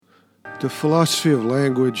The philosophy of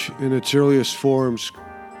language in its earliest forms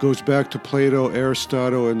goes back to Plato,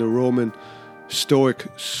 Aristotle, and the Roman Stoic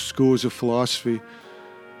schools of philosophy.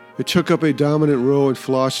 It took up a dominant role in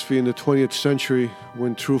philosophy in the 20th century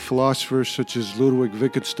when, through philosophers such as Ludwig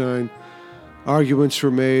Wittgenstein, arguments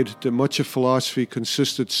were made that much of philosophy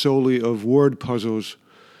consisted solely of word puzzles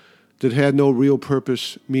that had no real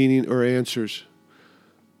purpose, meaning, or answers.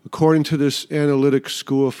 According to this analytic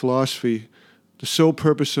school of philosophy, the sole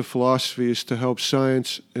purpose of philosophy is to help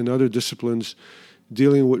science and other disciplines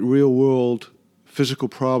dealing with real-world physical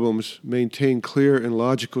problems maintain clear and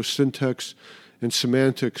logical syntax and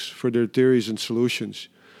semantics for their theories and solutions.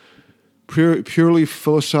 Purely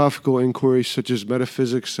philosophical inquiries such as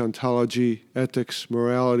metaphysics, ontology, ethics,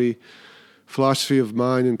 morality, philosophy of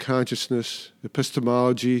mind and consciousness,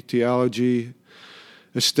 epistemology, theology,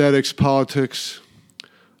 aesthetics, politics,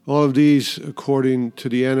 all of these, according to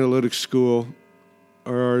the analytic school,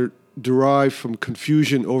 are derived from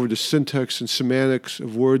confusion over the syntax and semantics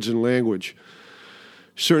of words and language.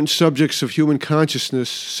 Certain subjects of human consciousness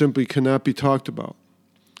simply cannot be talked about.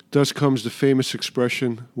 Thus comes the famous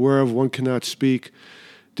expression, whereof one cannot speak,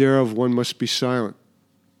 thereof one must be silent.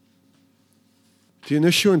 The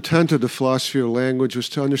initial intent of the philosophy of language was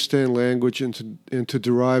to understand language and to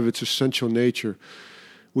derive its essential nature.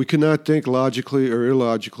 We cannot think logically or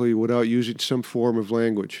illogically without using some form of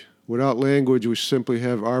language. Without language, we simply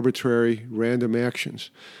have arbitrary, random actions.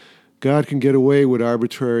 God can get away with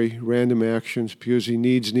arbitrary, random actions because he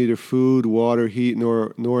needs neither food, water, heat,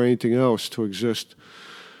 nor anything else to exist.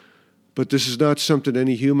 But this is not something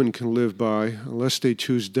any human can live by unless they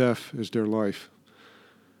choose death as their life.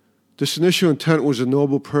 This initial intent was a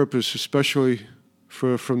noble purpose, especially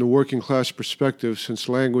from the working class perspective, since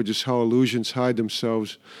language is how illusions hide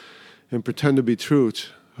themselves and pretend to be truths.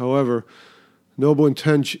 However, noble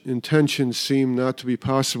intentions seem not to be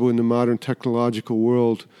possible in the modern technological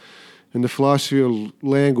world, and the philosophy of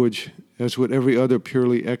language, as with every other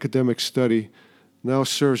purely academic study, now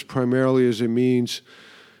serves primarily as a means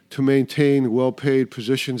to maintain well-paid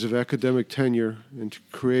positions of academic tenure and to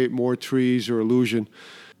create more trees or illusion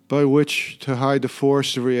by which to hide the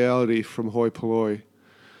force of reality from hoi polloi.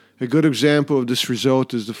 A good example of this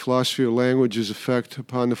result is the philosophy of language's effect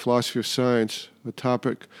upon the philosophy of science, a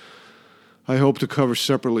topic I hope to cover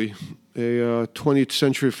separately. A 20th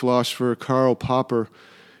century philosopher, Karl Popper,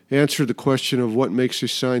 answered the question of what makes a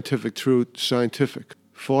scientific truth scientific.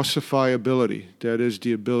 Falsifiability, that is,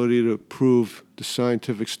 the ability to prove the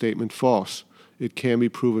scientific statement false. It can be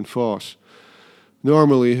proven false.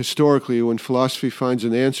 Normally, historically, when philosophy finds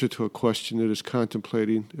an answer to a question it is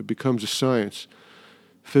contemplating, it becomes a science.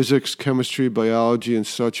 Physics, chemistry, biology, and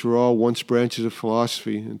such were all once branches of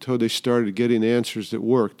philosophy until they started getting answers that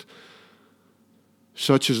worked.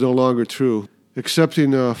 Such is no longer true.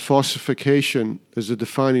 Accepting falsification as the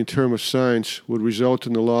defining term of science would result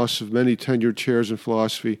in the loss of many tenured chairs in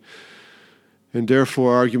philosophy, and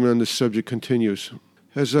therefore argument on this subject continues.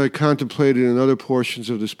 As I contemplated in other portions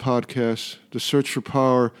of this podcast, the search for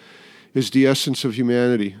power is the essence of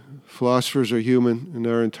humanity. Philosophers are human and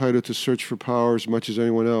are entitled to search for power as much as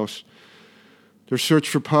anyone else. Their search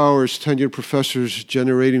for power as tenured professors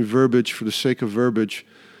generating verbiage for the sake of verbiage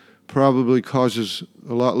probably causes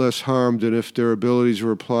a lot less harm than if their abilities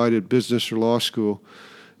were applied at business or law school.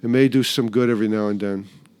 It may do some good every now and then.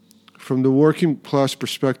 From the working class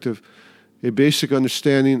perspective, a basic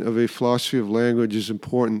understanding of a philosophy of language is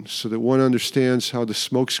important so that one understands how the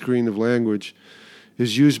smokescreen of language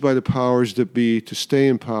is used by the powers that be to stay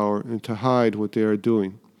in power and to hide what they are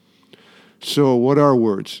doing. So, what are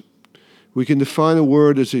words? We can define a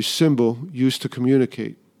word as a symbol used to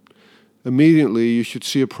communicate. Immediately, you should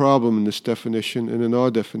see a problem in this definition and in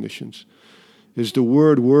all definitions. Is the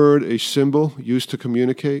word word a symbol used to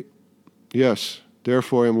communicate? Yes.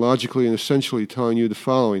 Therefore, I am logically and essentially telling you the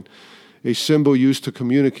following. A symbol used to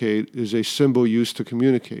communicate is a symbol used to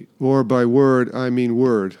communicate. Or by word, I mean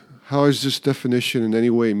word. How is this definition in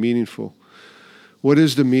any way meaningful? What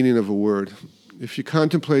is the meaning of a word? If you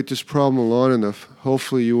contemplate this problem long enough,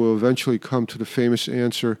 hopefully you will eventually come to the famous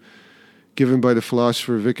answer given by the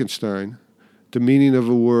philosopher Wittgenstein. The meaning of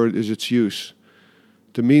a word is its use.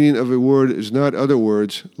 The meaning of a word is not other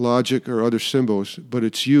words, logic, or other symbols, but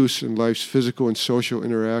its use in life's physical and social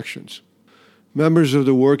interactions. Members of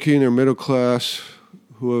the working or middle class,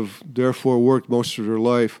 who have therefore worked most of their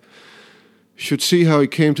life, should see how he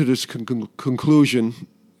came to this conclusion,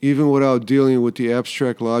 even without dealing with the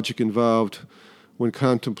abstract logic involved when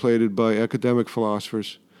contemplated by academic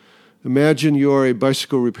philosophers. Imagine you are a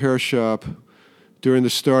bicycle repair shop during the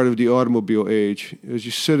start of the automobile age. As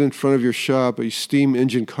you sit in front of your shop, a steam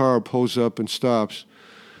engine car pulls up and stops.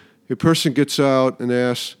 A person gets out and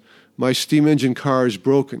asks, "My steam engine car is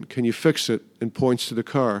broken. Can you fix it?" and points to the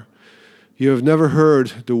car. You have never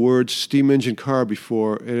heard the word steam engine car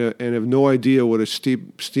before and have no idea what a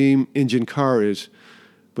steam engine car is.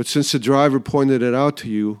 But since the driver pointed it out to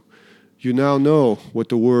you, you now know what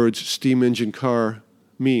the words steam engine car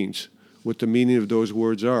means, what the meaning of those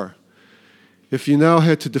words are. If you now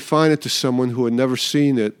had to define it to someone who had never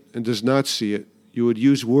seen it and does not see it, you would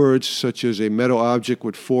use words such as a metal object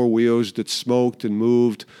with 4 wheels that smoked and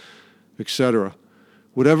moved, etc.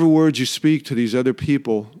 Whatever words you speak to these other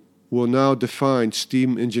people will now define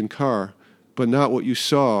steam engine car, but not what you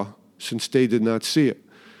saw, since they did not see it.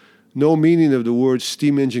 No meaning of the word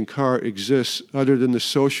steam engine car exists other than the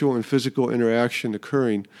social and physical interaction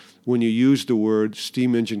occurring when you use the word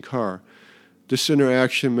steam engine car. This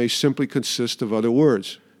interaction may simply consist of other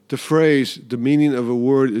words. The phrase, "the meaning of a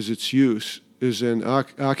word is its use," is an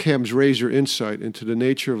Occam's razor insight into the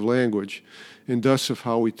nature of language and thus of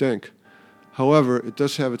how we think. However, it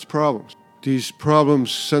does have its problems. These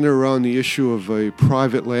problems center around the issue of a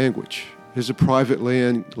private language. Is a private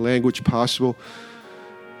language possible?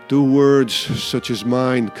 Do words such as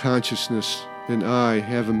mind, consciousness, and I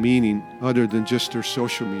have a meaning other than just their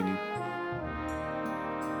social meaning?